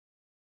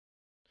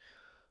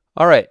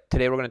All right,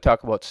 today we're going to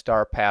talk about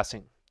star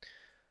passing.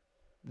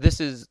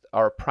 This is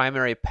our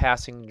primary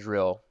passing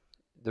drill.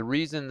 The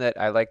reason that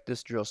I like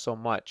this drill so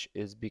much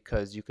is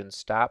because you can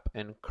stop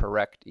and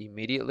correct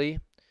immediately,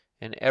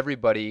 and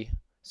everybody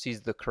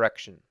sees the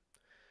correction.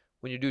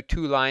 When you do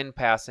two-line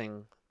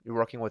passing, you're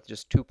working with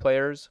just two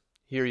players.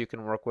 Here you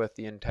can work with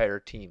the entire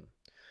team.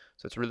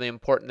 So it's really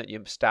important that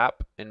you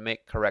stop and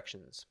make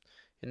corrections.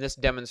 In this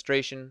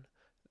demonstration,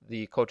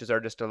 the coaches are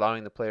just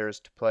allowing the players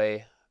to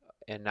play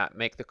and not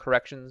make the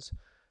corrections.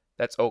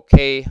 That's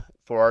okay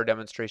for our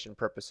demonstration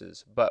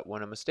purposes, but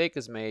when a mistake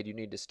is made, you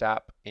need to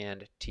stop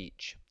and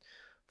teach.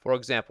 For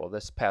example,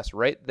 this pass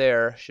right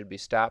there should be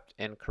stopped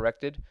and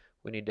corrected.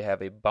 We need to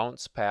have a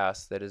bounce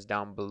pass that is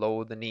down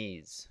below the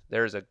knees.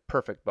 There's a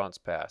perfect bounce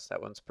pass.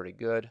 That one's pretty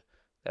good.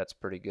 That's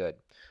pretty good.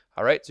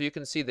 All right, so you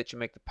can see that you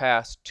make the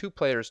pass two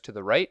players to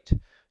the right.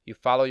 You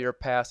follow your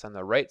pass on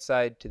the right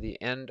side to the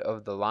end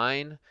of the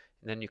line,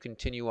 and then you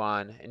continue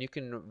on, and you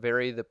can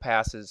vary the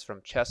passes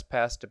from chest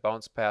pass to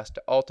bounce pass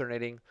to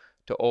alternating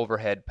to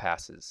overhead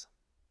passes.